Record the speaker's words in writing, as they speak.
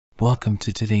Welcome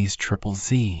to today's Triple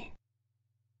Z.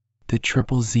 The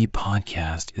Triple Z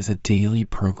podcast is a daily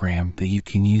program that you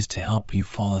can use to help you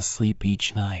fall asleep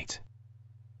each night.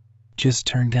 Just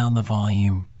turn down the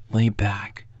volume, lay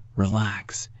back,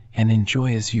 relax, and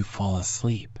enjoy as you fall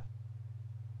asleep.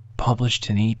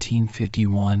 Published in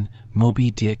 1851,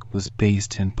 Moby Dick was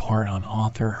based in part on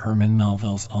author Herman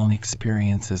Melville's own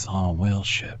experiences on a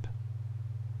whaleship.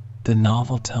 The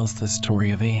novel tells the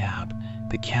story of Ahab,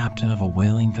 the captain of a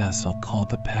whaling vessel called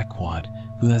the Pequod,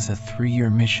 who has a 3-year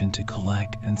mission to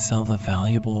collect and sell the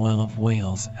valuable oil of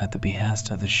whales at the behest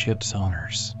of the ship's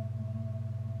owners.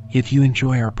 If you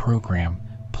enjoy our program,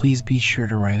 please be sure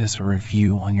to write us a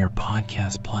review on your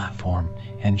podcast platform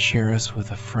and share us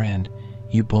with a friend.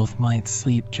 You both might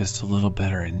sleep just a little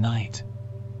better at night.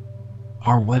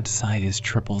 Our website is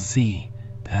Triple Z,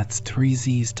 that's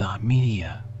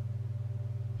 3zs.media.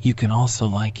 You can also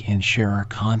like and share our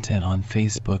content on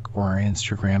Facebook or our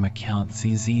Instagram account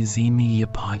ZZZ Media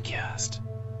Podcast.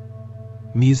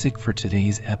 Music for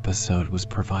today's episode was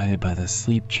provided by the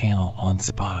Sleep Channel on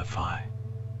Spotify.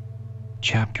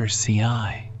 Chapter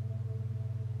CI.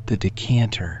 The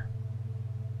Decanter.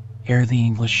 Ere the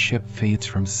English ship fades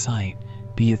from sight,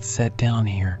 be it set down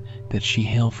here that she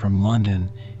hailed from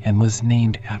London and was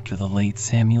named after the late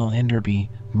Samuel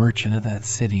Enderby, merchant of that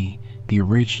city, the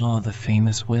original of the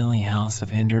famous whaling house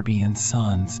of Enderby and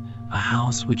Sons, a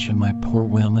house which in my poor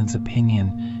whaleman's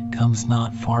opinion comes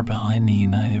not far behind the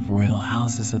united royal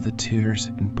houses of the Tudors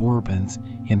and Bourbons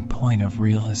in point of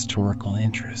real historical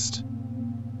interest.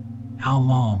 How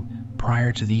long,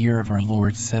 prior to the year of our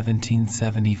Lord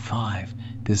 1775,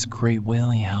 this great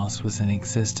whaling house was in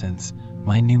existence,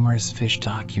 my numerous fish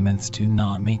documents do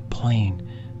not make plain,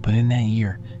 but in that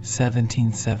year,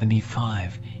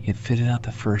 1775, it fitted out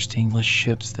the first English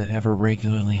ships that ever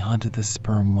regularly hunted the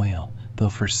sperm whale, though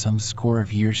for some score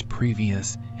of years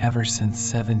previous, ever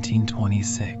since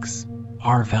 1726.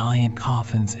 Our valiant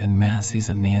coffins and massies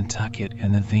of Nantucket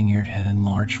and the Vineyard had in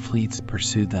large fleets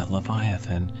pursued that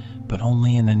Leviathan, but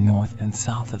only in the North and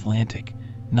South Atlantic,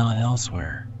 not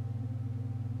elsewhere.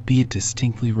 Be it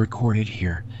distinctly recorded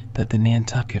here that the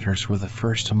Nantucketers were the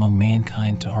first among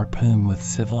mankind to harpoon with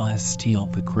civilized steel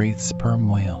the great sperm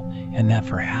whale, and that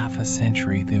for half a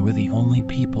century they were the only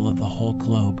people of the whole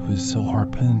globe who so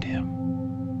harpooned him.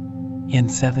 In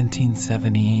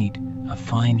 1778, a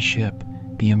fine ship,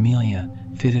 the Amelia,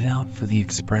 fitted out for the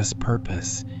express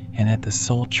purpose, and at the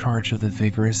sole charge of the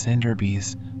vigorous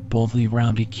Enderbys, boldly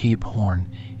rounded Cape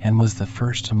Horn, and was the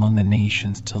first among the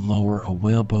nations to lower a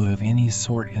whaleboat of any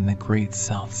sort in the great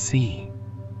South Sea.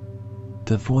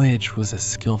 The voyage was a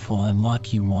skillful and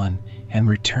lucky one, and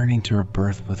returning to her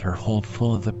berth with her hold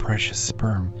full of the precious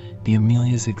sperm, the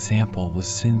Amelia's example was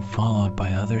soon followed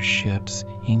by other ships,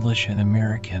 English and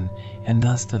American, and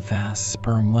thus the vast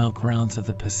sperm whale grounds of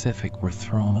the Pacific were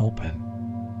thrown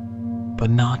open. But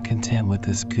not content with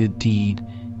this good deed,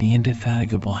 the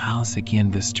indefatigable house again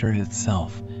bestirred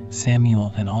itself,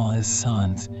 Samuel and all his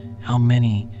sons, how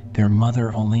many, their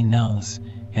mother only knows,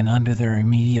 and under their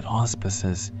immediate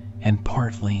auspices, and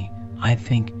partly, I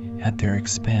think, at their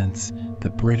expense, the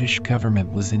British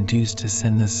government was induced to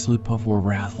send the sloop of war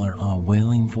Rattler on a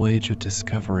whaling voyage of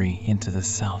discovery into the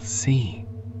South Sea.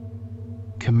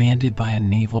 Commanded by a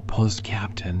naval post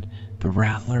captain, the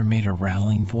Rattler made a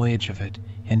rattling voyage of it,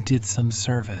 and did some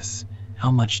service. How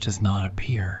much does not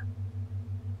appear.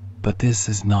 But this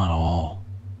is not all.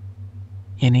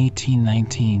 In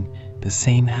 1819, the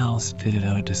same house fitted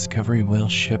out a discovery whale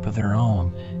ship of their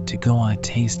own to go on a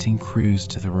tasting cruise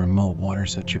to the remote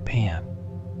waters of Japan.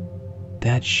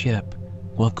 That ship,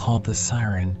 well called the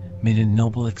Siren, made a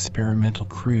noble experimental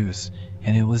cruise,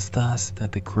 and it was thus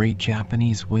that the great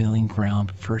Japanese whaling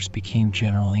ground first became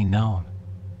generally known.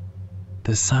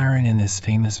 The Siren in this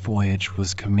famous voyage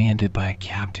was commanded by a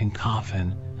Captain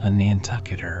Coffin, a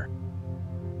Nantucketer.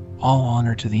 All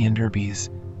honor to the Enderbys,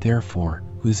 therefore,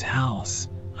 whose house,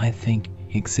 I think,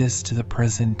 exists to the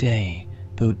present day,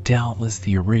 though doubtless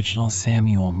the original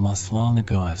Samuel must long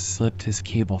ago have slipped his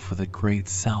cable for the great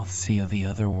South Sea of the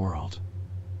other world.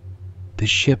 The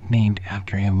ship named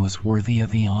after him was worthy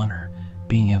of the honor,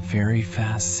 being a very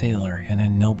fast sailor and a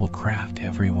noble craft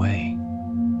every way.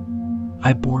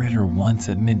 I boarded her once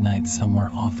at midnight somewhere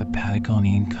off the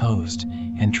Patagonian coast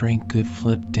and drank good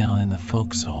flip down in the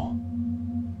forecastle.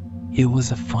 It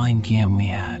was a fine gam we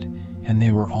had, and they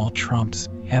were all trumps,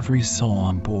 every soul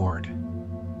on board.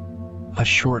 A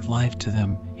short life to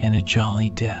them and a jolly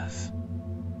death.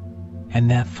 And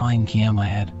that fine gam I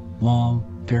had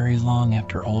long, very long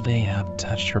after old Ahab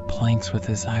touched her planks with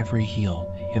his ivory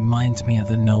heel. It minds me of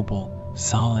the noble,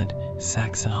 solid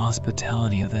Saxon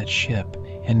hospitality of that ship,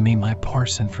 and may my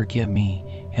parson forget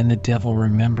me, and the devil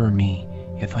remember me,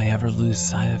 if I ever lose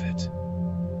sight of it.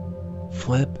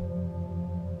 Flip?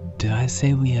 Did I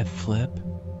say we had flip?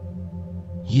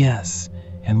 Yes,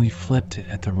 and we flipped it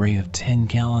at the rate of 10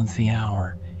 gallons the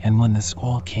hour, and when the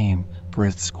squall came,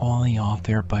 breath squally off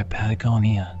there by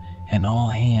Patagonia, and all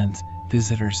hands,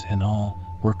 visitors and all,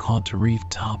 were called to reef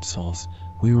topsails,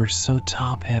 we were so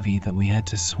top-heavy that we had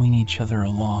to swing each other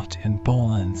aloft in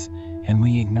bowlines, and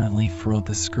we ignorantly furled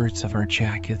the skirts of our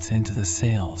jackets into the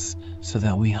sails, so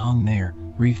that we hung there,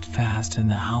 reefed fast in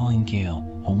the howling gale,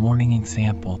 a warning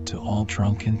example to all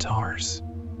drunken tars.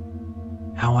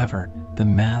 However, the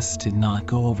masts did not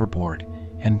go overboard,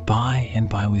 and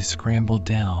by we scrambled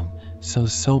down, so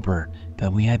sober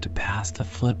that we had to pass the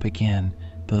flip again,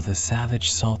 though the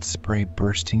savage salt spray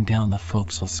bursting down the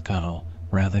forecastle scuttle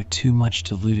rather too much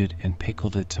diluted and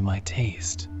pickled it to my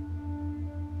taste.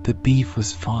 The beef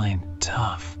was fine,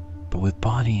 tough, but with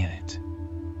body in it.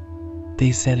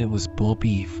 They said it was bull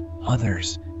beef,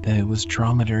 others that it was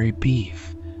dromedary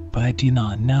beef, but I do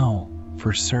not know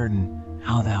for certain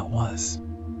how that was.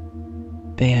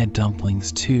 They had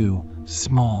dumplings too,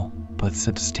 small but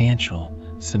substantial,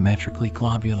 symmetrically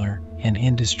globular and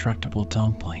indestructible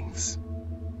dumplings.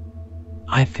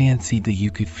 I fancied that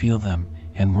you could feel them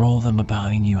and roll them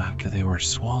about in you after they were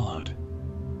swallowed.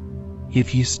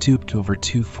 If you stooped over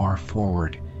too far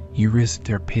forward, you risked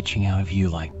their pitching out of you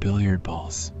like billiard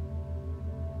balls.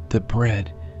 The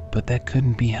bread, but that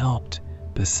couldn't be helped.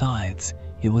 Besides,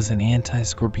 it was an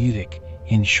anti-scorbutic.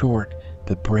 In short,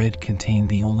 the bread contained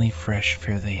the only fresh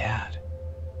fare they had.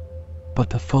 But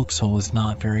the forecastle was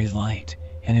not very light,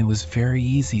 and it was very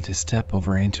easy to step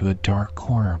over into a dark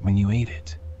corner when you ate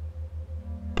it.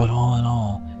 But all in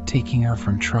all, taking her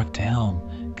from truck to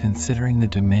helm, considering the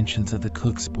dimensions of the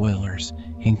cook's boilers,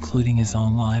 including his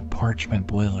own live parchment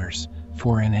boilers,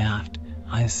 fore and aft,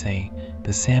 I say,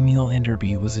 the Samuel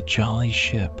Enderby was a jolly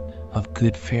ship, of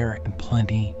good fare and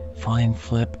plenty, fine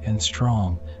flip and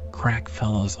strong, crack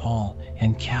fellows all,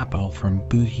 and capital from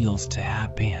boot heels to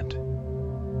hat band.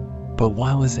 But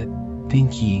why was it,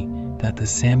 think ye, that the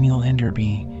Samuel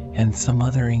Enderby and some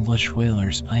other English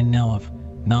whalers I know of,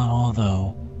 not all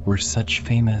though, were such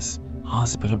famous,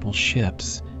 hospitable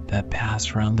ships that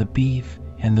passed round the beef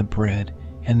and the bread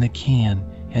and the can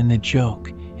and the joke,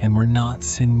 and were not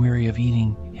sin-weary of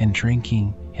eating and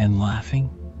drinking and laughing?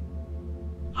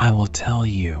 I will tell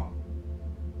you.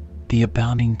 The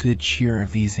abounding good cheer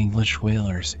of these English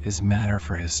whalers is matter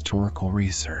for historical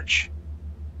research.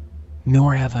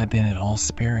 Nor have I been at all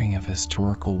sparing of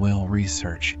historical whale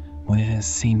research when it has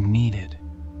seemed needed.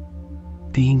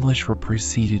 The English were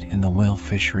preceded in the whale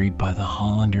fishery by the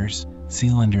Hollanders,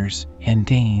 Zealanders, and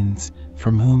Danes,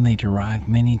 from whom they derived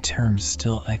many terms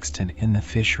still extant in the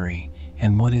fishery,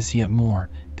 and what is yet more,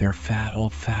 their fat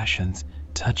old fashions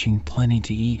touching plenty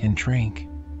to eat and drink.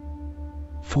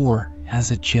 For,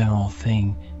 as a general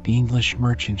thing, the English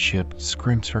merchant ship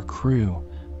scrimps her crew,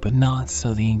 but not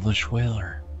so the English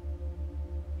whaler.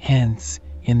 Hence,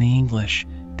 in the English,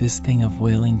 this thing of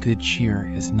whaling good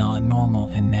cheer is not normal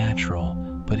and natural,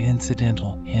 but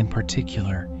incidental and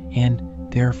particular,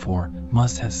 and, therefore,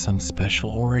 must have some special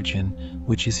origin,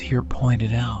 which is here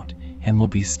pointed out, and will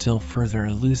be still further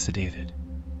elucidated.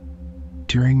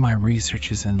 During my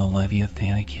researches in the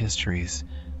Leviathanic histories,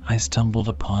 I stumbled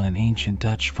upon an ancient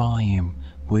Dutch volume,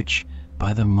 which,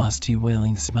 by the musty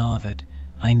whaling smell of it,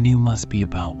 I knew must be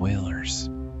about whalers.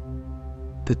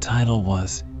 The title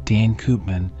was Dan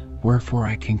Koopman, wherefore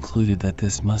I concluded that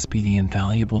this must be the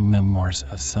invaluable memoirs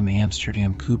of some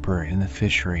Amsterdam cooper in the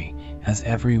fishery, as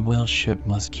every whale ship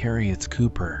must carry its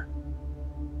cooper.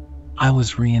 I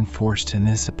was reinforced in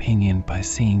this opinion by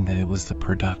seeing that it was the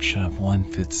production of one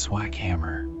Fitz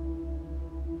Swackhammer.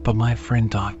 But my friend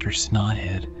Dr.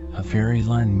 Snothead, a very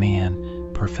learned man,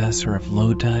 professor of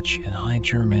Low Dutch and High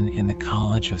German in the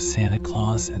College of Santa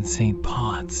Claus and St.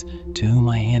 Potts, to whom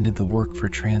I handed the work for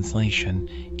translation,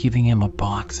 giving him a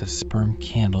box of sperm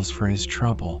candles for his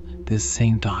trouble, this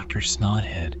same Dr.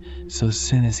 Snothead, so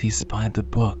soon as he spied the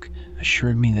book,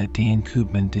 assured me that Dan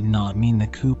Koopman did not mean the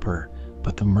cooper,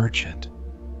 but the merchant.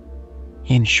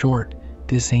 In short,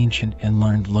 this ancient and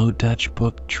learned Low Dutch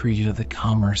book treated of the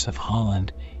commerce of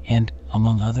Holland, and,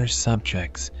 among other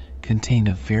subjects, contained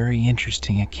a very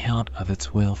interesting account of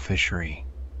its whale fishery.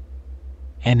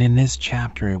 And in this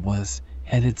chapter it was,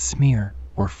 at its smear,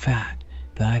 or fat,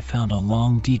 that I found a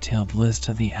long detailed list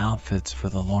of the outfits for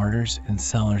the larders and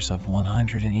cellars of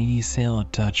 180 sail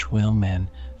of Dutch whalemen,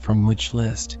 from which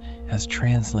list, as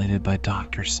translated by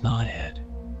Dr. Snothead,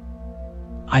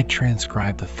 I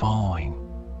transcribed the following: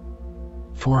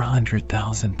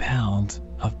 400,000 pounds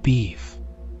of beef,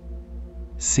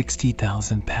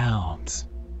 60,000 pounds.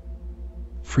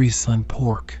 Friesland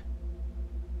pork,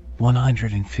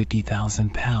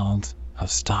 150,000 pounds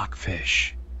of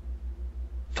stockfish,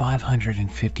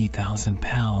 550,000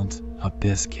 pounds of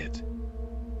biscuit,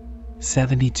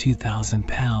 72,000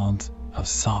 pounds of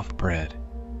soft bread,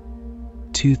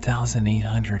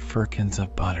 2,800 firkins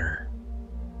of butter,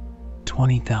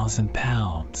 20,000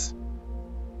 pounds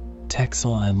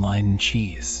Texel and Leiden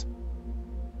cheese,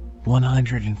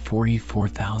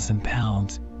 144,000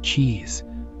 pounds cheese,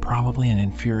 probably an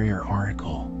inferior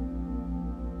article,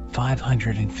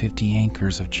 550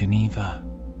 acres of Geneva,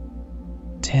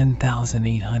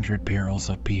 10,800 barrels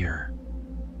of beer.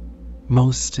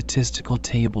 Most statistical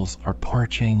tables are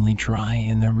parchingly dry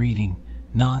in their reading,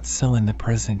 not so in the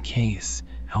present case,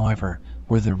 however,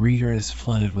 where the reader is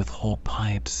flooded with whole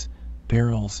pipes,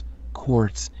 barrels,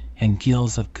 quarts, and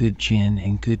gills of good gin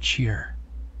and good cheer.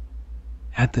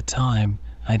 At the time,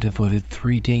 I devoted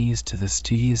 3 days to the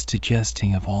studious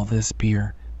digesting of all this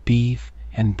beer, beef,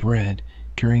 and bread,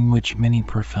 during which many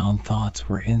profound thoughts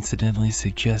were incidentally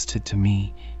suggested to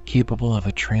me, capable of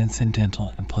a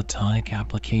transcendental and platonic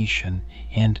application,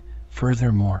 and,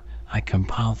 furthermore, I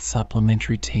compiled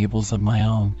supplementary tables of my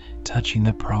own, touching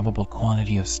the probable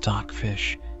quantity of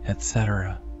stockfish,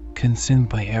 etc., consumed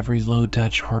by every Low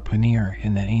Dutch harpooner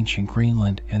in the ancient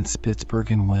Greenland and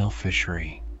Spitzbergen whale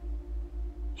fishery.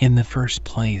 In the first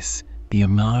place, the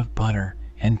amount of butter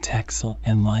and Texel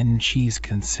and Leiden cheese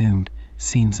consumed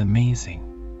seems amazing.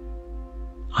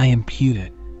 I impute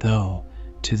it, though,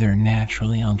 to their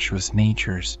naturally unctuous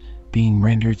natures, being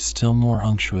rendered still more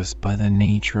unctuous by the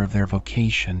nature of their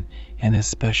vocation, and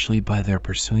especially by their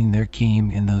pursuing their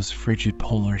game in those frigid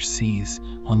polar seas,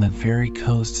 on the very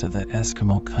coasts of that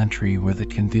Eskimo country where the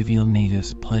convivial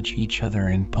natives pledge each other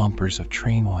in bumpers of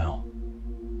train oil.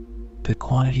 The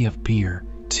quantity of beer,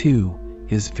 too,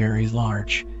 is very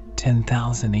large,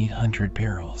 10,800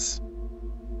 barrels.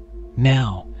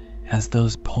 Now, as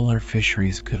those polar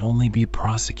fisheries could only be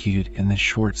prosecuted in the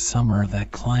short summer of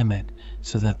that climate,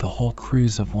 so that the whole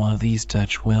cruise of one of these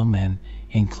Dutch whalemen,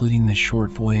 including the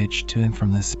short voyage to and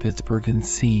from the Spitzbergen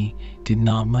Sea, did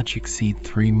not much exceed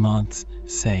 3 months,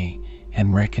 say,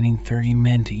 and reckoning 30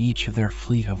 men to each of their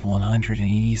fleet of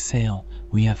 180 sail,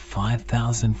 we have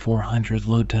 5,400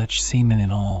 Low Dutch seamen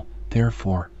in all.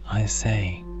 Therefore, I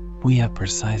say, we have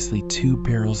precisely 2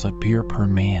 barrels of beer per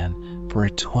man for a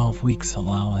 12 weeks'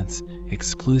 allowance,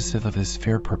 exclusive of his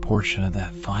fair proportion of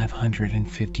that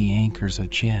 550 acres of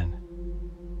gin.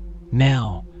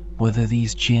 Now, whether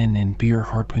these gin and beer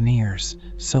harpooneers,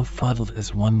 so fuddled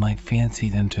as one might fancy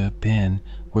them to have been,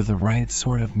 were the right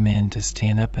sort of men to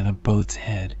stand up in a boat's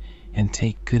head and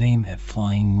take good aim at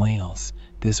flying whales,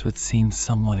 this would seem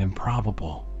somewhat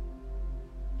improbable.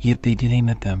 Yet they did aim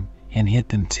at them, and hit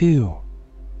them too.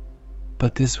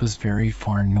 But this was very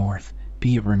far north,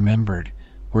 be it remembered,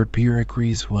 where beer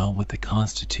agrees well with the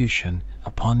constitution.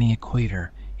 Upon the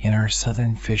equator, in our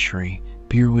southern fishery,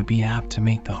 beer would be apt to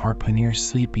make the harpooner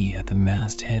sleepy at the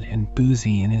masthead and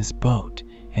boozy in his boat,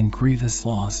 and grievous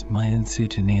loss might ensue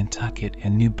to Nantucket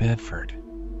and New Bedford.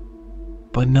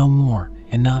 But no more.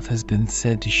 Enough has been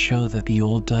said to show that the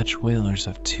old Dutch whalers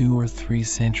of 2 or 3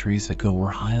 centuries ago were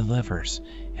high livers,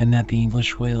 and that the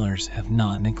English whalers have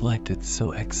not neglected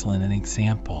so excellent an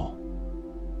example.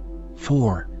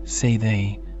 For, say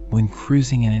they, when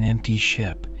cruising in an empty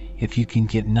ship, if you can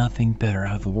get nothing better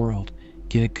out of the world,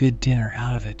 get a good dinner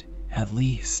out of it, at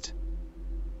least.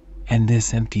 And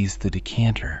this empties the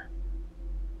decanter.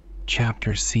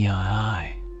 Chapter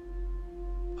CII.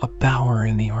 A bower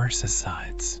in the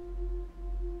Arsacides.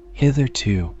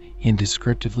 Hitherto, in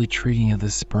descriptively treating of the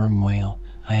sperm whale,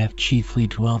 I have chiefly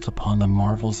dwelt upon the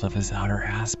marvels of his outer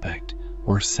aspect,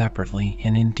 or separately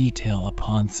and in detail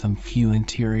upon some few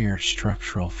interior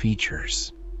structural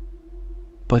features.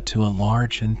 But to a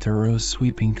large and thorough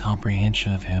sweeping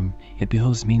comprehension of him, it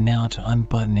behoves me now to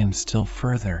unbutton him still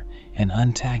further, and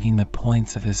untagging the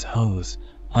points of his hose,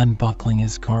 unbuckling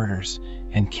his garters,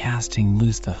 and casting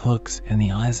loose the hooks and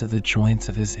the eyes of the joints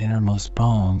of his innermost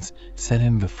bones, set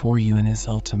him before you in his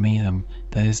ultimatum,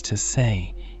 that is to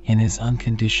say, in his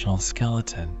unconditional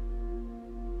skeleton.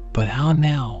 But how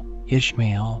now,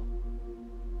 Ishmael?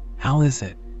 How is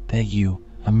it that you,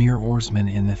 a mere oarsman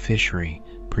in the fishery,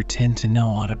 pretend to know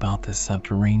aught about the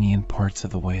subterranean parts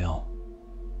of the whale?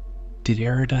 Did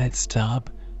erudite Stubb,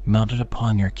 mounted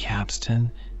upon your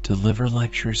capstan, deliver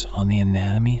lectures on the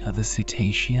anatomy of the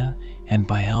cetacea, and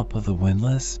by help of the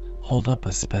windlass, hold up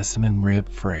a specimen rib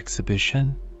for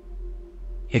exhibition?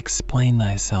 Explain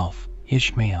thyself,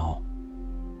 Ishmael.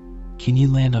 Can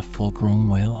you land a full-grown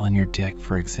whale on your deck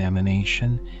for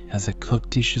examination, as a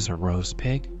cook dishes a roast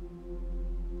pig?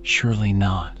 Surely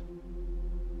not.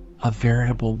 A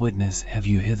veritable witness have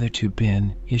you hitherto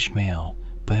been, Ishmael,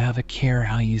 but have a care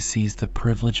how you seize the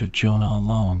privilege of Jonah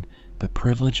alone, the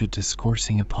privilege of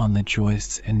discoursing upon the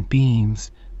joists and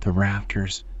beams, the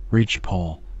rafters,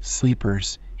 ridgepole,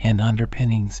 sleepers, and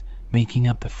underpinnings, making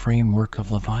up the framework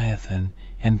of Leviathan,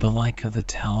 and belike of the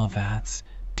tallow vats,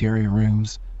 dairy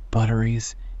rooms,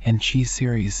 butteries, and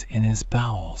cheeseries in his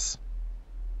bowels.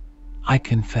 I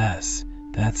confess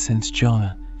that since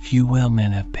Jonah, few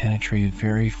whalemen have penetrated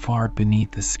very far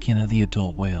beneath the skin of the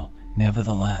adult whale.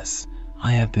 Nevertheless,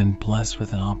 I have been blessed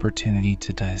with an opportunity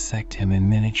to dissect him in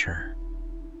miniature.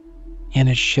 In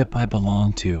a ship I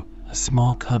belonged to, a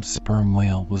small cub sperm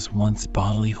whale was once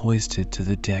bodily hoisted to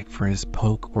the deck for his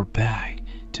poke or bag,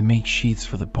 to make sheaths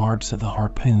for the barbs of the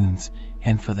harpoons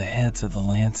and for the heads of the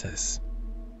lances.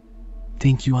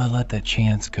 Think you I let that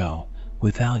chance go,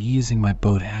 without using my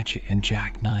boat hatchet and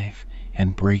jackknife,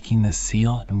 and breaking the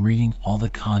seal and reading all the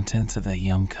contents of that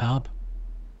young cub?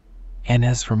 And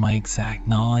as for my exact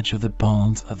knowledge of the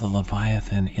bones of the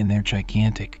Leviathan in their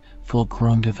gigantic,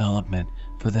 full-grown development,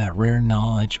 for that rare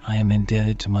knowledge I am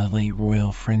indebted to my late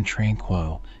royal friend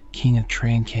Tranquo, King of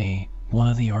Tranquet, one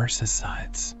of the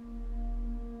Arsacides.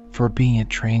 For being at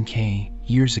Tranquet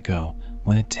years ago,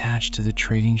 when attached to the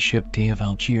trading ship Day of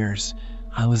Algiers,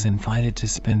 I was invited to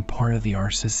spend part of the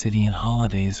Arsacidian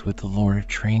holidays with the Lord of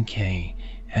Tranquet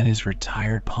at his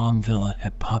retired palm villa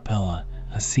at Popella,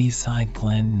 a seaside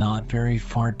glen not very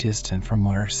far distant from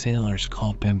what our sailors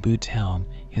called Bamboo Town,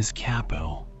 his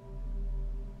capital.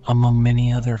 Among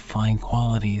many other fine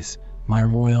qualities, my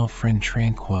royal friend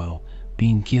Tranquo,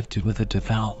 being gifted with a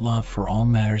devout love for all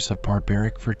matters of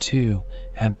barbaric virtue,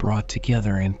 had brought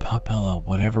together in Popella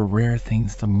whatever rare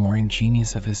things the more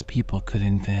ingenious of his people could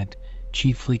invent,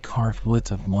 chiefly carved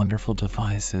woods of wonderful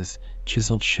devices,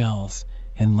 chiseled shells,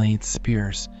 inlaid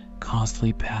spears,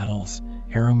 costly paddles,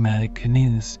 aromatic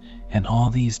canoes, and all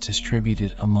these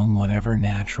distributed among whatever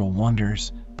natural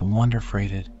wonders the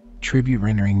wonder-freighted,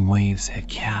 tribute-rendering waves had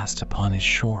cast upon his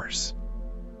shores.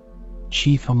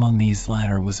 Chief among these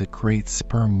latter was a great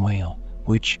sperm whale,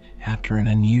 which, after an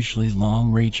unusually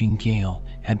long raging gale,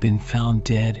 had been found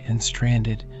dead and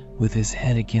stranded, with his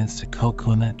head against a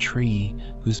coconut tree,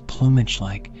 whose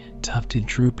plumage-like, tufted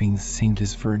droopings seemed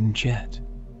as verdant jet.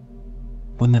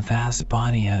 When the vast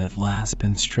body had at last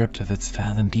been stripped of its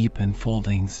fathom-deep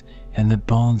enfoldings, and the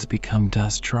bones become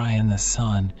dust-dry in the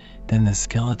sun, then the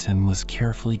skeleton was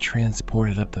carefully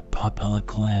transported up the Popella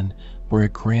Glen, where a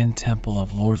grand temple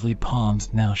of lordly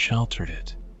palms now sheltered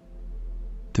it.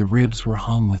 The ribs were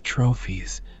hung with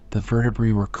trophies, the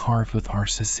vertebrae were carved with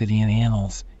Arsacidian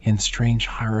annals in strange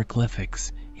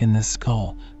hieroglyphics. In the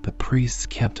skull, the priests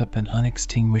kept up an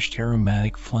unextinguished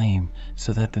aromatic flame,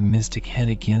 so that the mystic head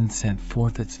again sent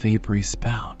forth its vapory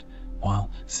spout,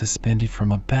 while, suspended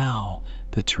from a bough,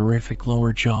 the terrific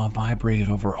lower jaw vibrated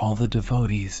over all the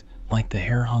devotees, like the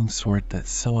hair-hung sword that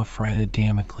so affrighted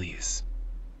Damocles.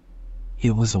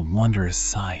 It was a wondrous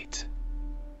sight.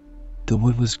 The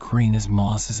wood was green as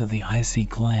mosses of the icy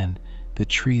glen, the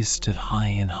trees stood high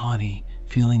and haughty,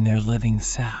 feeling their living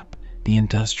sap. The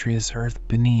industrious earth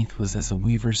beneath was as a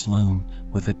weaver's loom,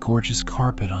 with a gorgeous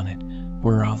carpet on it,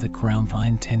 whereof the ground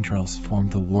vine tendrils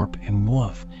formed the warp and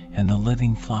woof, and the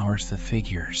living flowers the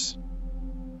figures.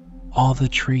 All the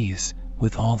trees,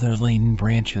 with all their laden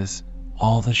branches,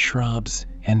 all the shrubs,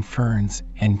 and ferns,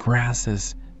 and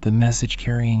grasses, the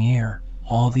message-carrying air,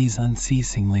 all these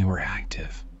unceasingly were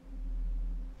active.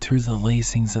 Through the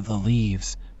lacings of the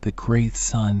leaves, the great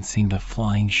sun seemed a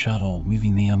flying shuttle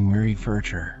weaving the unwearied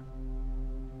verdure.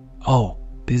 Oh,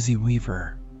 busy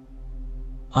weaver!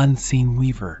 Unseen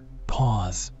weaver,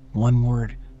 pause, one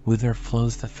word, whither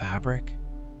flows the fabric?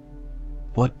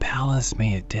 What palace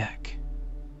may it deck?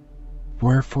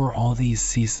 Wherefore all these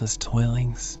ceaseless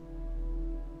toilings?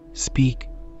 Speak,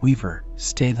 weaver,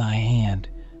 stay thy hand,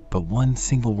 but one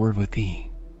single word with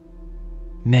thee.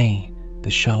 Nay,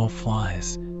 the shuttle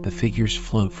flies, the figures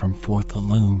float from forth the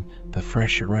loom, the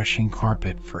fresh rushing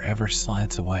carpet forever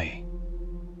slides away.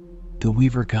 The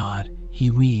weaver god, he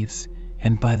weaves,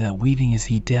 and by that weaving is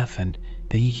he deafened,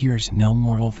 that he hears no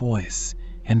mortal voice,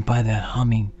 and by that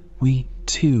humming, we,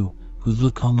 too, who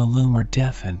look on the loom are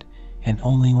deafened, and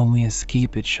only when we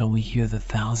escape it shall we hear the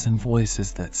thousand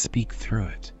voices that speak through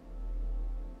it.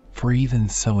 For even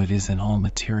so it is in all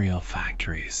material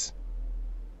factories.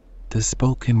 The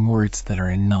spoken words that are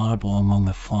inaudible among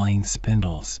the flying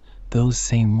spindles, those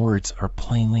same words are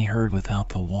plainly heard without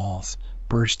the walls,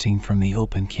 bursting from the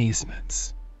open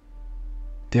casements.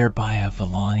 Thereby have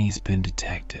Villainies been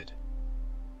detected.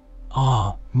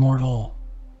 Ah, mortal!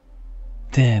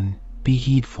 Then, be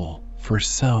heedful, for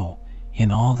so,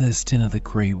 In all this din of the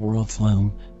great world's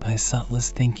loom, thy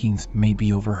subtlest thinkings may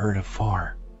be overheard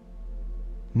afar.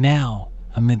 Now,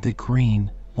 amid the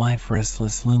green,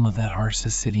 life-restless loom of that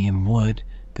Arsacidian wood,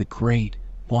 the great,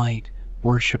 white,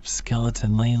 worshipped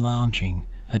skeleton lay lounging,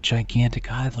 a gigantic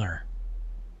idler.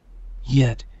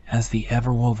 Yet, as the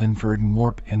ever-woven verdant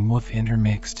warp and woof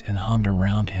intermixed and hummed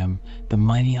around him, the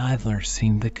mighty idler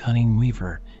seemed the cunning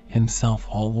weaver, himself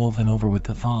all woven over with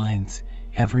the vines,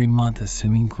 every month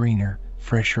assuming greener,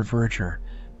 fresher verdure,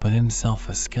 but himself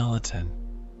a skeleton.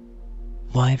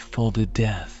 Life folded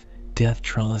death, death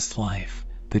trellised life,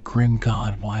 the grim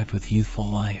god wived with youthful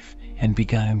life, and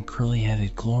begot him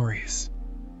curly-headed glories.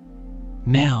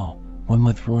 Now, when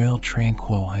with royal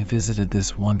tranquil I visited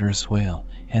this wondrous whale,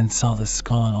 and saw the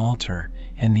skull and altar,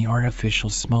 and the artificial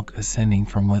smoke ascending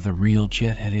from where the real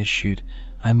jet had issued,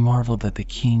 I marveled that the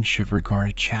king should regard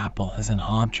a chapel as an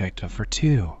object of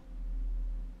virtue.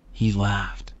 He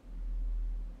laughed.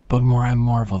 But more I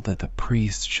marveled that the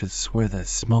priest should swear that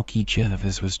smoky jet of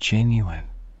his was genuine.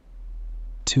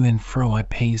 To and fro I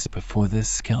paced before this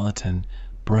skeleton,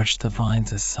 brushed the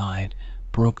vines aside,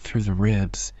 broke through the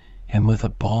ribs, and with a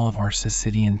ball of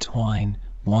Arsacidian twine,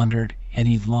 wandered,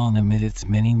 eddied long amid its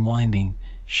many winding,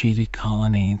 shaded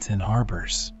colonnades and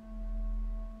harbors.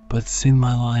 But soon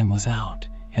my line was out,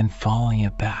 and following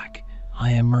it back,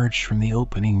 I emerged from the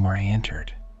opening where I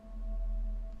entered.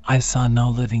 I saw no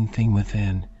living thing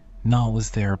within, naught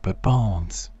was there but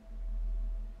bones.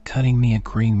 Cutting me a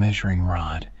green measuring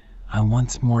rod, I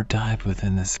once more dived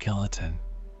within the skeleton.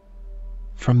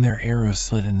 From their arrow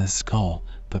slit in the skull,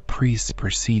 the priests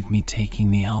perceived me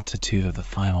taking the altitude of the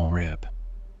final rib.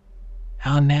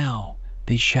 "How now?"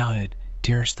 they shouted.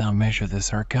 "Darest thou measure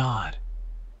this our God?"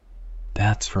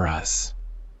 "That's for us."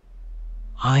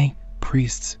 "Aye,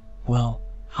 priests, well,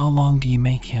 how long do ye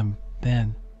make him,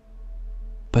 then?"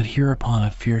 But hereupon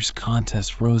a fierce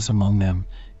contest rose among them,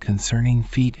 concerning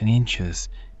feet and inches.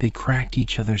 They cracked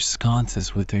each other's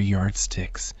sconces with their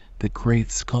yardsticks. The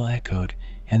great skull echoed,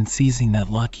 and seizing that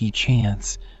lucky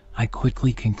chance, I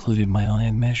quickly concluded my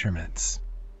own measurements.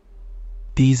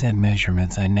 These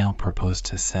measurements I now propose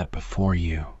to set before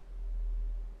you.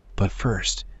 But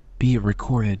first, be it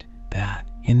recorded that,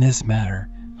 in this matter,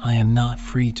 I am not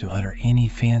free to utter any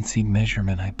fancied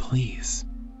measurement I please,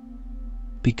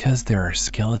 because there are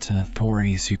skeleton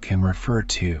authorities you can refer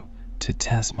to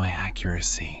test my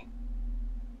accuracy.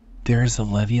 There is a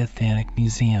Leviathanic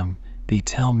museum, they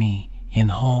tell me, in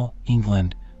Hull,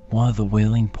 England, one of the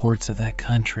whaling ports of that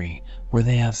country, where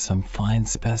they have some fine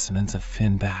specimens of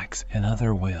finbacks and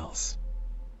other whales.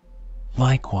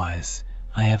 Likewise,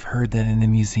 I have heard that in the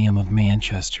Museum of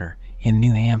Manchester, in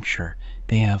New Hampshire,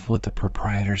 they have what the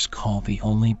proprietors call the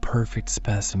only perfect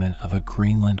specimen of a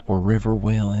Greenland or river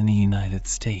whale in the United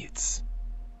States.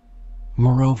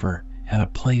 Moreover, at a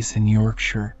place in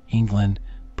Yorkshire, England,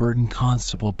 Burton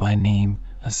Constable by name,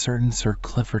 a certain Sir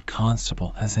Clifford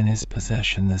Constable, has in his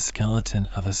possession the skeleton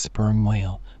of a sperm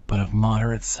whale, but of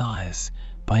moderate size,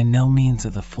 by no means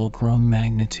of the full-grown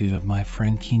magnitude of my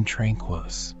friend King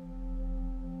Tranquos.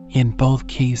 In both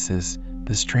cases,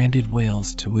 the stranded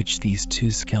whales to which these two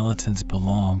skeletons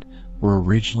belonged were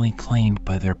originally claimed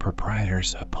by their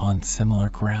proprietors upon similar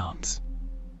grounds.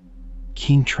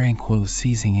 King Tranquo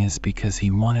seizing his because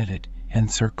he wanted it, and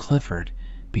Sir Clifford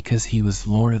because he was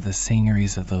lord of the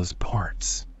seigneuries of those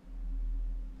parts.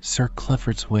 Sir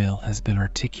Clifford's whale has been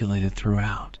articulated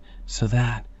throughout, so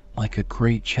that, like a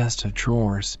great chest of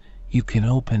drawers, you can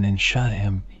open and shut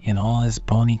him in all his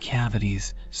bony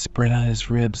cavities, spread out his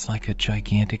ribs like a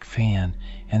gigantic fan,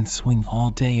 and swing all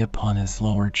day upon his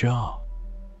lower jaw.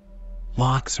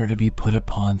 Locks are to be put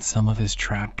upon some of his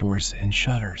trapdoors and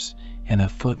shutters, and a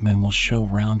footman will show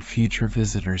round future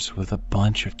visitors with a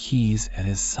bunch of keys at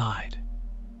his side.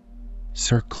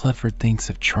 Sir Clifford thinks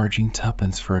of charging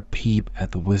tuppence for a peep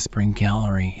at the whispering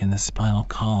gallery in the spinal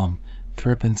column,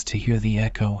 threepence to hear the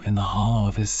echo in the hollow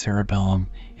of his cerebellum,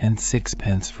 and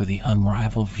sixpence for the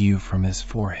unrivaled view from his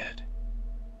forehead.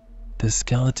 The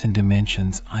skeleton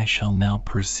dimensions I shall now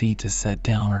proceed to set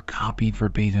down are copied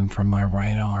verbatim from my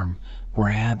right arm, where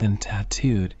I had them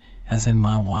tattooed, as in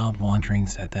my wild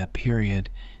wanderings at that period,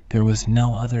 there was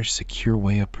no other secure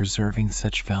way of preserving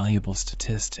such valuable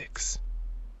statistics.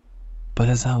 But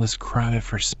as I was crowded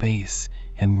for space,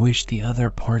 and wished the other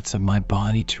parts of my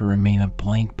body to remain a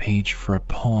blank page for a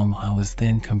poem I was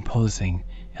then composing,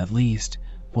 at least,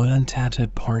 what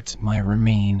untattooed parts might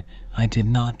remain, I did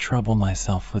not trouble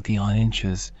myself with the odd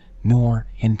inches, nor,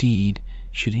 indeed,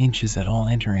 should inches at all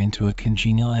enter into a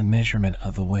congenial measurement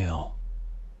of the whale.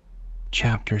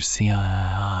 Chapter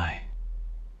CII.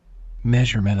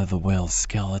 Measurement of the whale's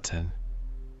skeleton.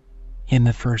 In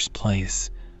the first place,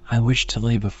 I wish to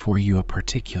lay before you a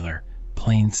particular,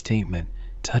 plain statement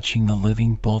touching the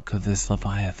living bulk of this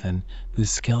Leviathan, whose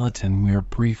skeleton we are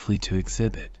briefly to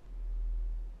exhibit.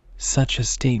 Such a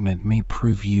statement may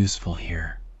prove useful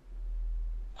here.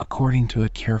 According to a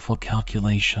careful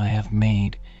calculation I have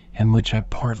made, and which I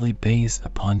partly base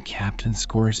upon Captain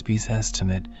Scoresby's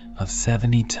estimate of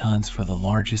 70 tons for the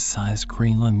largest sized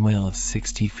Greenland whale of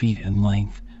 60 feet in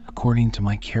length, according to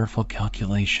my careful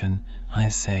calculation, I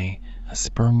say, a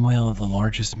sperm whale of the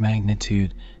largest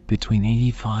magnitude, between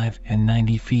 85 and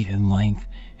 90 feet in length,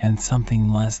 and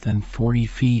something less than 40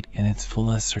 feet in its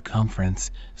fullest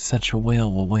circumference, such a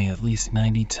whale will weigh at least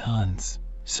 90 tons,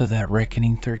 so that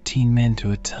reckoning 13 men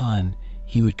to a ton,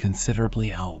 he would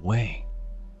considerably outweigh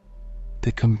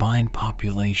the combined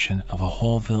population of a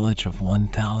whole village of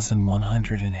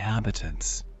 1,100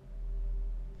 inhabitants.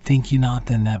 Think you not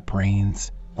then that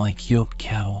brains, like yoked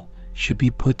cattle, should be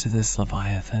put to this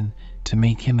Leviathan, to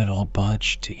make him at all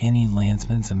budge to any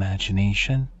landsman's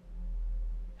imagination?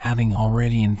 Having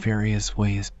already in various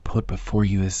ways put before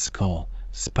you his skull,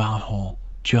 spout hole,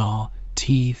 jaw,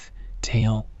 teeth,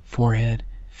 tail, forehead,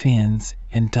 fins,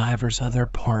 and divers other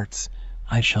parts,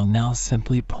 I shall now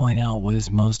simply point out what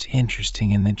is most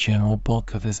interesting in the general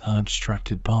bulk of his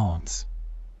unobstructed bones.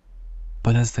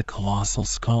 But as the colossal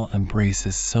skull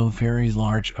embraces so very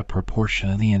large a proportion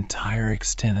of the entire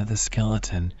extent of the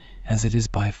skeleton, as it is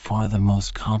by far the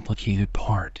most complicated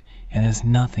part, and as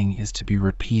nothing is to be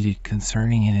repeated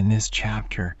concerning it in this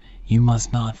chapter, you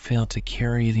must not fail to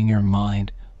carry it in your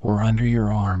mind or under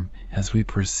your arm as we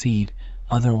proceed,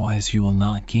 otherwise you will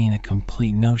not gain a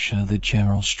complete notion of the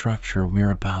general structure we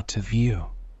are about to view.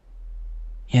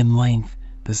 In length,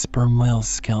 the sperm whale's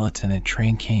skeleton at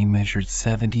Trancay measured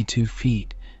 72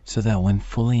 feet, so that when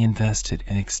fully invested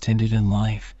and extended in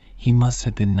life, he must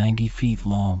have been 90 feet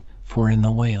long, for in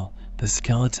the whale, the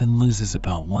skeleton loses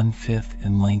about 1/5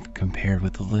 in length compared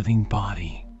with the living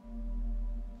body.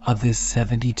 Of this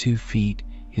 72 feet,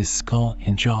 his skull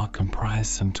and jaw comprise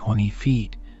some 20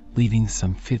 feet, leaving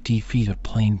some 50 feet of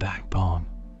plain backbone.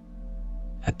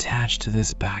 Attached to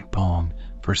this backbone,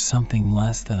 for something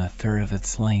less than a third of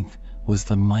its length, was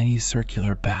the mighty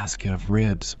circular basket of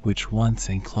ribs which once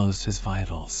enclosed his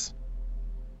vitals.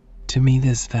 To me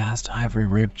this vast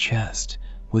ivory-ribbed chest,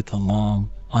 with the long,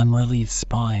 unrelieved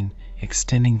spine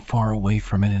extending far away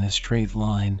from it in a straight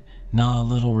line, not a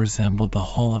little resembled the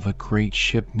hull of a great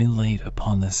ship new laid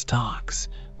upon the stocks,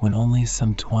 when only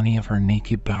some 20 of her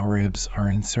naked bow ribs are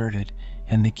inserted,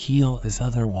 and the keel is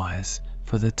otherwise,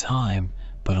 for the time,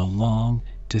 but a long,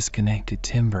 disconnected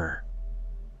timber.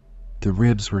 The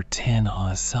ribs were 10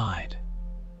 on a side.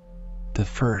 The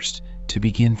first, to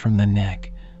begin from the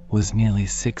neck, was nearly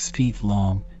 6 feet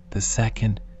long, the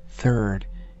second, third,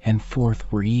 and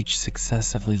fourth were each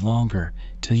successively longer,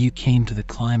 till you came to the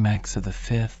climax of the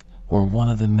fifth, or one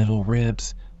of the middle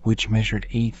ribs, which measured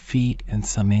 8 feet and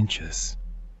some inches.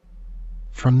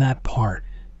 From that part,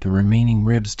 the remaining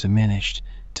ribs diminished,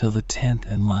 till the 10th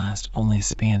and last only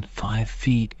spanned 5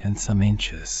 feet and some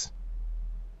inches.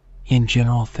 In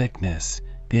general thickness,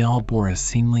 they all bore a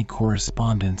seemly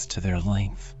correspondence to their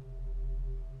length.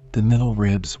 The middle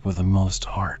ribs were the most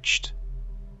arched.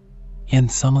 In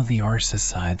some of the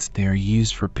arsacides they are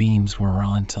used for beams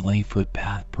whereon to lay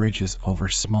footpath bridges over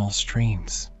small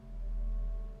streams.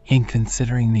 In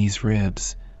considering these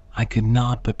ribs, I could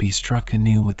not but be struck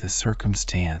anew with the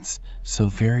circumstance, so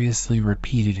variously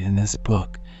repeated in this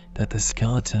book, that the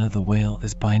skeleton of the whale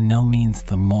is by no means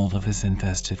the mold of his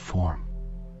invested form.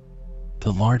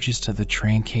 The largest of the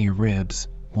Trancay ribs,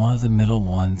 one of the middle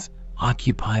ones,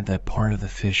 occupied that part of the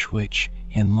fish which,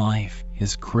 in life,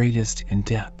 is greatest in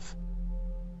depth.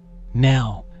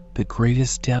 Now, the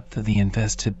greatest depth of the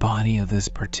invested body of this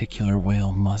particular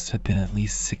whale must have been at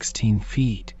least 16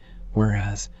 feet,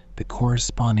 whereas the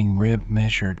corresponding rib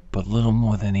measured but little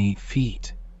more than 8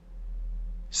 feet.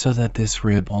 So that this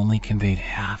rib only conveyed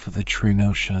half of the true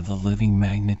notion of the living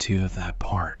magnitude of that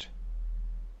part.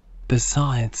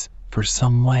 Besides, for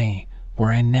some way,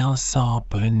 where I now saw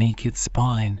but a naked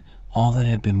spine, all that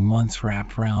had been once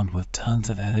wrapped round with tons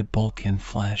of added bulk in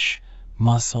flesh,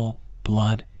 muscle,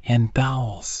 blood, and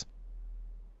bowels.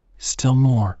 Still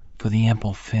more, for the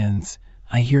ample fins,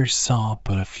 I here saw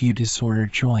but a few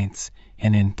disordered joints,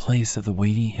 and in place of the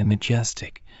weighty and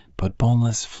majestic, but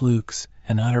boneless flukes,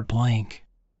 an utter blank.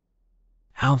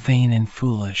 How vain and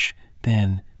foolish,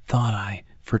 then, thought I,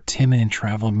 for timid and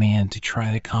traveled man to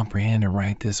try to comprehend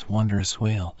aright this wondrous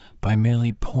whale by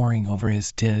merely poring over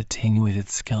his dead attenuated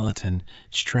skeleton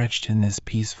stretched in this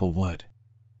peaceful wood.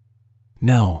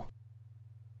 No.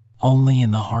 Only in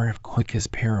the heart of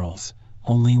quickest perils,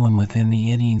 only when within the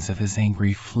innings of his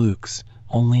angry flukes,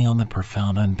 only on the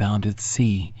profound unbounded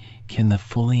sea, can the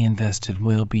fully invested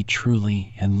whale be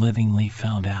truly and livingly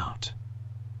found out.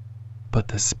 But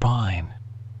the spine.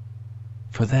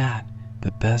 For that,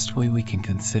 the best way we can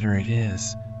consider it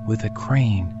is, with a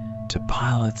crane, to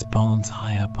pile its bones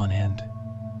high up on end.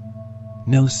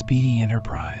 No speedy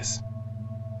enterprise.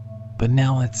 But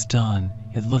now it's done,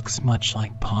 it looks much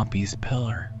like Pompey's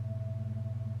pillar.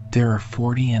 There are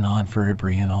 40 and odd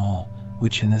vertebrae in all,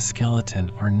 which in the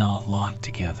skeleton are not locked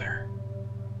together.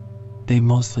 They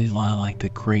mostly lie like the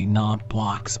great knobbed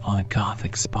blocks on a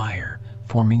Gothic spire,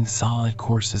 forming solid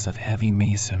courses of heavy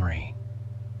masonry.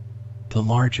 The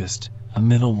largest, a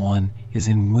middle one, is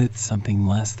in width something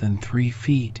less than 3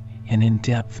 feet and in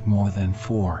depth more than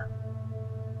 4.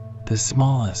 The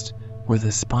smallest, where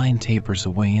the spine tapers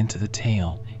away into the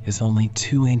tail, is only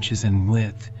 2 inches in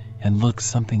width and looks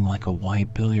something like a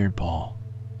white billiard ball.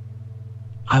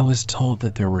 I was told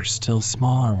that there were still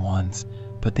smaller ones,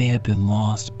 but they had been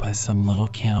lost by some little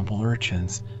cannibal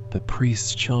urchins, the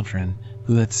priest's children,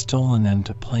 who had stolen them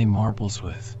to play marbles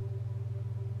with.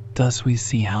 Thus we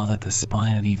see how that the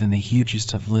spine of even the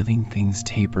hugest of living things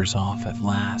tapers off at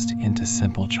last into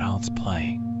simple child's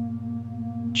play.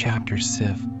 Chapter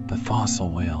Sif, the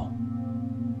fossil whale.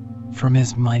 From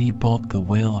his mighty bulk the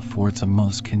whale affords a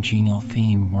most congenial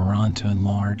theme whereon to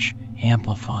enlarge,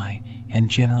 amplify, and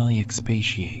generally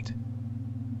expatiate.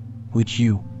 Would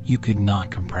you could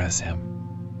not compress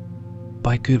him.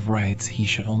 By good rights he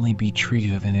should only be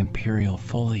treated of an imperial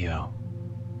folio.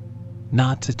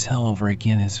 Not to tell over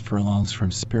again his furlongs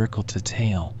from spiracle to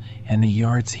tail, and the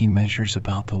yards he measures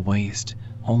about the waist,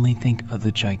 only think of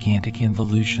the gigantic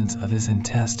involutions of his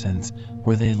intestines,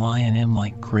 where they lie in him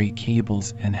like great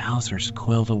cables and hawsers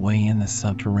coiled away in the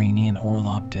subterranean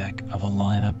orlop deck of a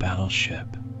line-up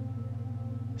battleship.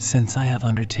 Since I have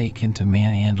undertaken to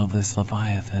manhandle this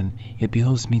Leviathan, it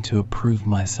behoves me to approve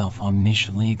myself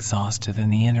omnisciently exhaustive in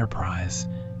the enterprise,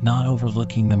 not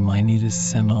overlooking the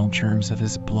minutest seminal germs of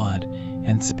his blood,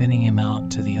 and spinning him out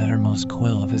to the uttermost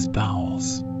coil of his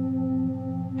bowels.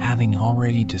 Having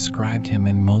already described him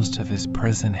in most of his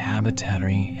present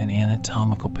habitatory and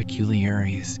anatomical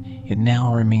peculiarities, it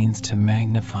now remains to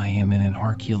magnify him in an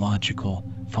archaeological,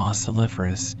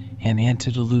 fossiliferous, and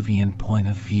antediluvian point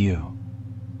of view.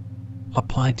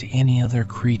 Applied to any other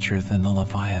creature than the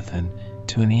Leviathan,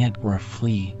 to an ant or a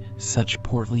flea, such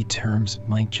portly terms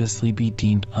might justly be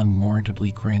deemed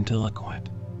unwarrantably grandiloquent.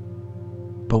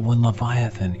 But when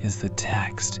Leviathan is the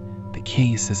text, the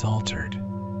case is altered.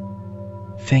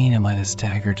 Fain am I to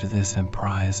stagger to this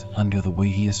emprise under the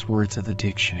weightiest words of the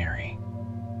dictionary.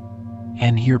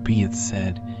 And here be it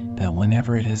said, that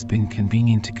whenever it has been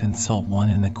convenient to consult one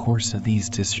in the course of these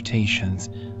dissertations,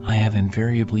 I have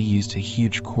invariably used a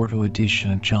huge quarto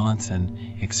edition of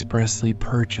Johnson, expressly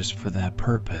purchased for that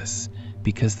purpose,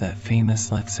 because that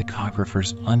famous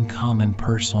lexicographer's uncommon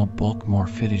personal bulk more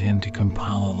fitted him to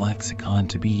compile a lexicon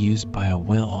to be used by a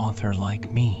whale author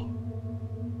like me.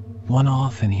 One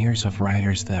often hears of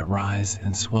writers that rise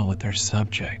and swell with their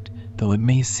subject, though it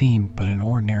may seem but an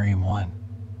ordinary one.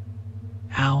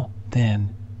 How,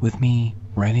 then, with me,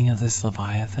 writing of this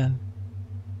Leviathan?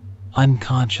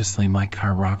 Unconsciously my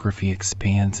chirography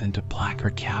expands into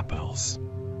placard capitals.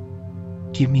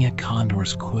 Give me a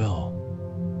condor's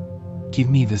quill. Give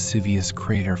me Vesuvius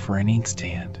crater for an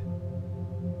inkstand.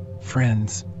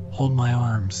 Friends, hold my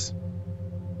arms.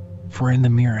 For in the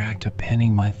mere act of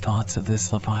penning my thoughts of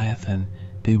this Leviathan,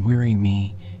 they weary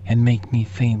me and make me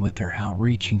faint with their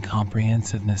outreaching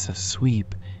comprehensiveness of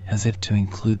sweep, as if to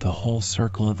include the whole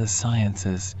circle of the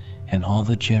sciences and all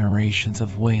the generations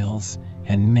of whales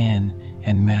and men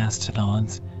and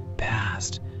mastodons,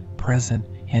 past, present,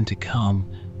 and to come,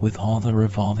 with all the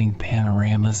revolving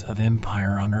panoramas of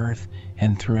empire on earth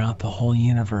and throughout the whole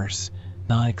universe,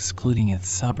 not excluding its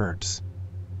suburbs.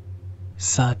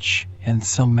 Such, and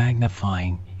so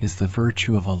magnifying, is the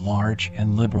virtue of a large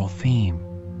and liberal theme.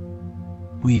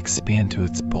 We expand to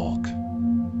its bulk.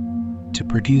 To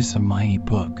produce a mighty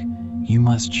book, you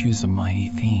must choose a mighty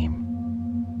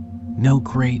theme. No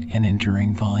great and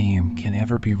enduring volume can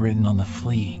ever be written on the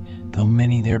flea, though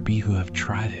many there be who have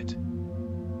tried it.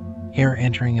 Ere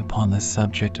entering upon the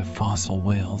subject of fossil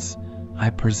whales, I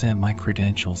present my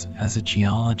credentials as a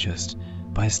geologist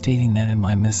by stating that in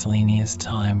my miscellaneous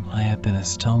time I have been a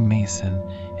stonemason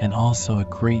and also a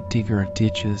great digger of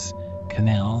ditches,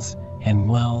 canals, and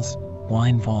wells,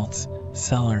 wine vaults,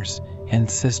 cellars, and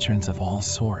cisterns of all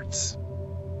sorts.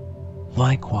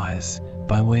 Likewise,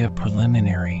 by way of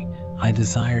preliminary, I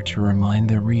desire to remind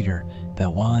the reader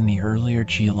that while in the earlier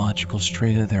geological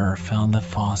strata there are found the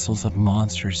fossils of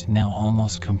monsters now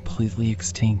almost completely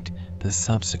extinct, the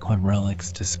subsequent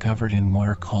relics discovered in what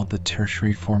are called the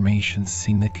tertiary formations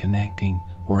seem the connecting,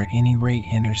 or at any rate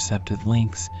intercepted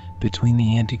links, between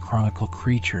the antichronical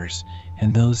creatures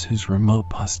and those whose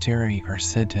remote posterity are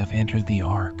said to have entered the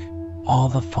Ark. All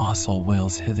the fossil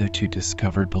whales hitherto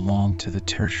discovered belong to the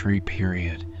tertiary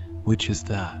period, which is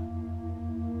the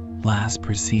last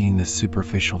preceding the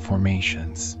superficial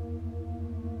formations.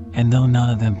 And though none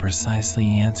of them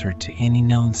precisely answer to any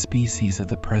known species of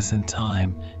the present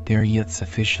time, they are yet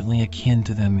sufficiently akin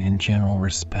to them in general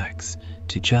respects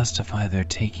to justify their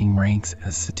taking ranks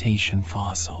as cetacean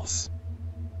fossils.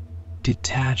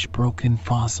 Detached broken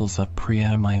fossils of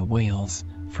pre-Adamite whales,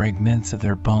 fragments of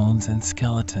their bones and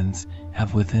skeletons,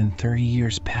 have within 30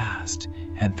 years past,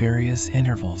 at various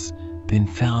intervals, been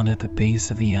found at the base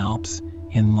of the Alps,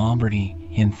 in Lombardy,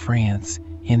 in France,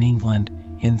 in England,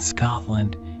 in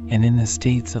Scotland, and in the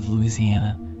states of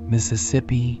Louisiana,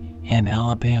 Mississippi, and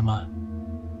Alabama.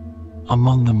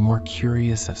 Among the more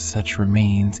curious of such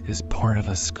remains is part of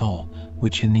a skull,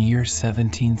 which in the year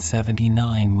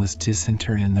 1779 was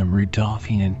disinterred in the Rue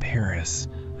Dauphine in Paris,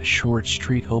 a short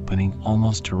street opening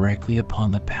almost directly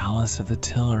upon the Palace of the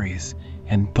Tuileries,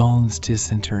 and bones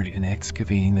disinterred in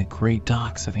excavating the great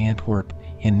docks of Antwerp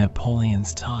in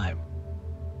Napoleon's time.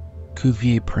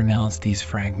 Cuvier pronounced these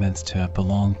fragments to have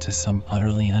belonged to some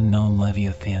utterly unknown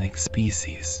leviathanic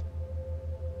species.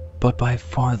 But by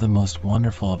far the most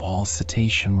wonderful of all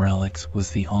cetacean relics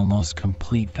was the almost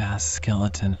complete vast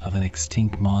skeleton of an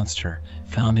extinct monster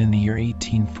found in the year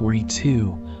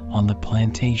 1842 on the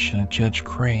plantation of Judge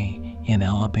Cray in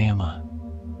Alabama.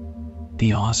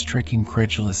 The awe-stricken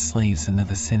credulous slaves in the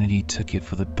vicinity took it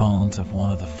for the bones of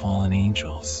one of the fallen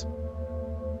angels.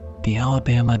 The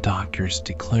Alabama doctors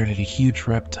declared it a huge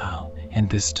reptile and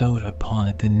bestowed upon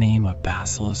it the name of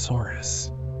Basilosaurus.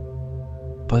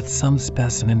 But some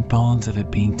specimen bones of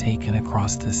it being taken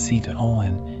across the sea to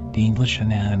Owen, the English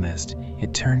anatomist,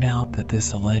 it turned out that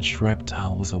this alleged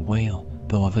reptile was a whale,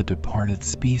 though of a departed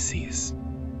species.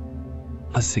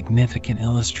 A significant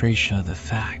illustration of the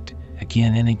fact,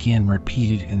 again and again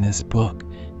repeated in this book,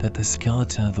 that the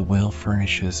skeleton of the whale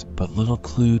furnishes but little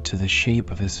clue to the shape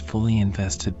of his fully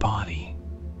invested body.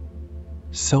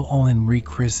 So Owen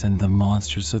rechristened the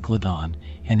monster Zeuglodon,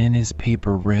 and in his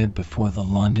paper read before the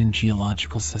London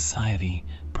Geological Society,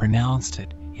 pronounced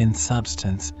it, in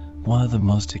substance, one of the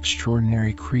most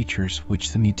extraordinary creatures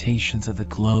which the mutations of the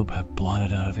globe have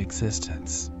blotted out of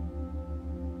existence.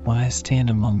 When I stand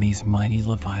among these mighty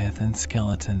leviathan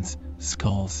skeletons,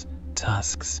 skulls,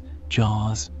 tusks,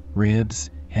 jaws, ribs,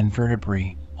 and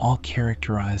vertebrae, all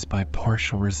characterized by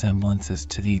partial resemblances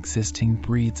to the existing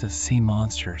breeds of sea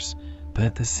monsters, but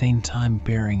at the same time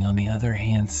bearing on the other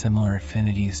hand similar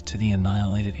affinities to the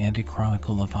annihilated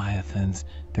antichronical leviathans,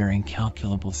 their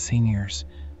incalculable seniors,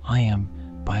 I am,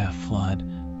 by a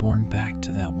flood, borne back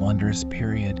to that wondrous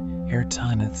period ere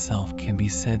time itself can be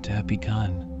said to have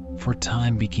begun, for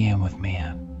time began with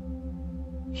man.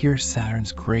 Here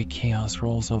Saturn's great chaos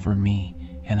rolls over me,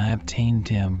 and I obtain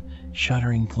dim,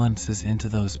 shuddering glimpses into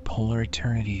those polar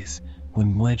eternities,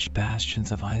 when wedged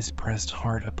bastions of ice pressed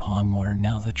hard upon what are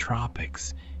now the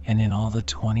tropics, and in all the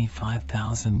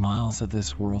 25,000 miles of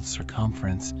this world's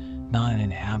circumference, not an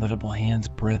inhabitable hand's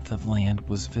breadth of land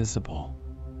was visible.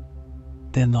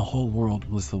 Then the whole world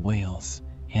was the whale's,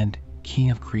 and,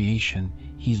 king of creation,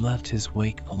 he left his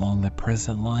wake along the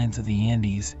present lines of the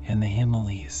Andes and the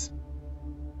Himalayas.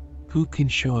 Who can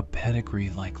show a pedigree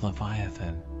like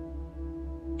Leviathan?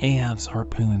 Ahab's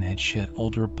harpoon had shed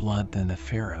older blood than the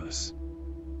pharaohs.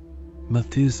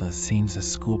 Methuselah seems a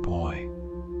schoolboy.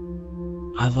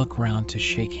 I look round to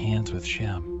shake hands with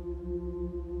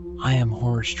Shem. I am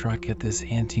horror-struck at this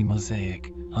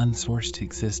anti-Mosaic, unsourced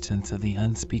existence of the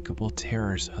unspeakable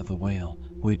terrors of the whale,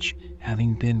 which,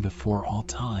 having been before all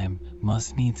time,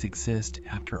 must needs exist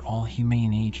after all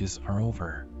humane ages are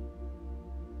over.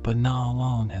 But not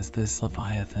alone has this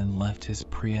Leviathan left his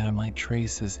pre-Adamite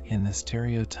traces in the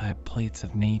stereotyped plates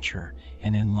of nature,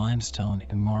 and in limestone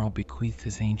and marl bequeathed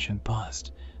his ancient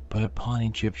bust, but upon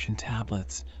Egyptian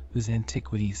tablets, whose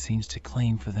antiquity seems to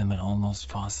claim for them an almost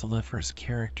fossiliferous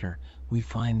character, we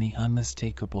find the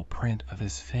unmistakable print of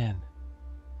his fin.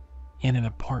 In an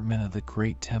apartment of the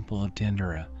great temple of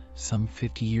Dendera, some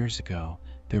 50 years ago,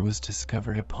 there was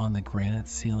discovered upon the granite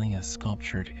ceiling a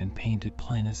sculptured and painted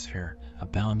planisphere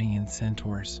abounding in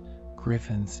centaurs,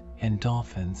 griffins, and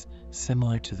dolphins,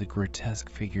 similar to the grotesque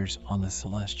figures on the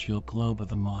celestial globe of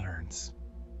the moderns.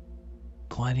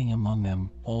 Gliding among them,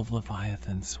 old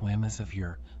Leviathan swam as of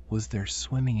yore, was there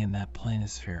swimming in that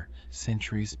planisphere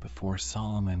centuries before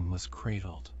Solomon was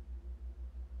cradled.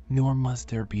 Nor must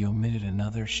there be omitted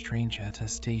another strange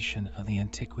attestation of the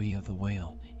antiquity of the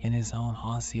whale in his own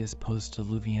osseous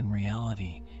post-diluvian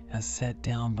reality, as set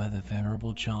down by the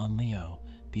venerable John Leo,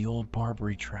 the old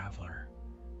Barbary traveler.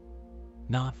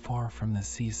 Not far from the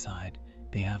seaside,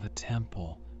 they have a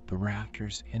temple, the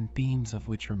rafters and beams of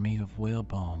which are made of whale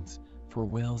bones, for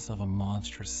whales of a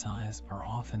monstrous size are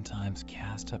oftentimes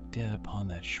cast up dead upon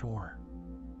that shore.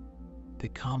 The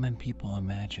common people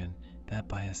imagine that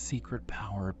by a secret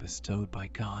power bestowed by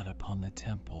God upon the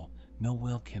temple, no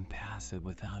whale can pass it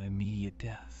without immediate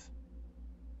death.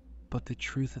 But the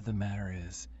truth of the matter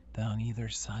is that on either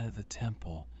side of the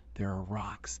temple there are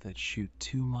rocks that shoot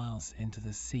 2 miles into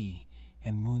the sea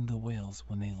and wound the whales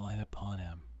when they light upon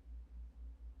him.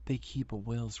 They keep a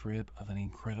whale's rib of an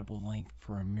incredible length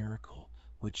for a miracle,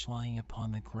 which lying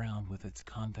upon the ground with its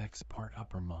convex part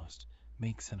uppermost,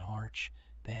 makes an arch,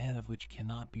 the head of which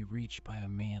cannot be reached by a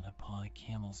man upon a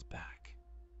camel's back.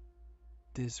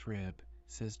 This rib,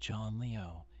 says John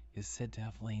Leo, is said to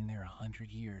have lain there 100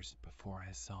 years before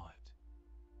I saw it.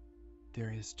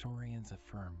 Their historians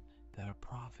affirm that a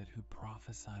prophet who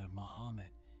prophesied of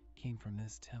Muhammad came from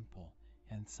this temple,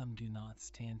 and some do not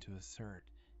stand to assert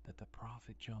that the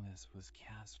prophet Jonas was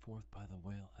cast forth by the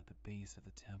whale at the base of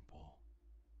the temple.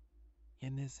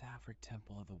 In this Afric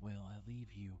temple of the whale I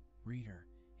leave you, reader,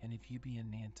 and if you be a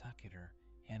Nantucketer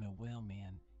and a whale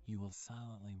man, you will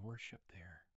silently worship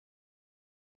there.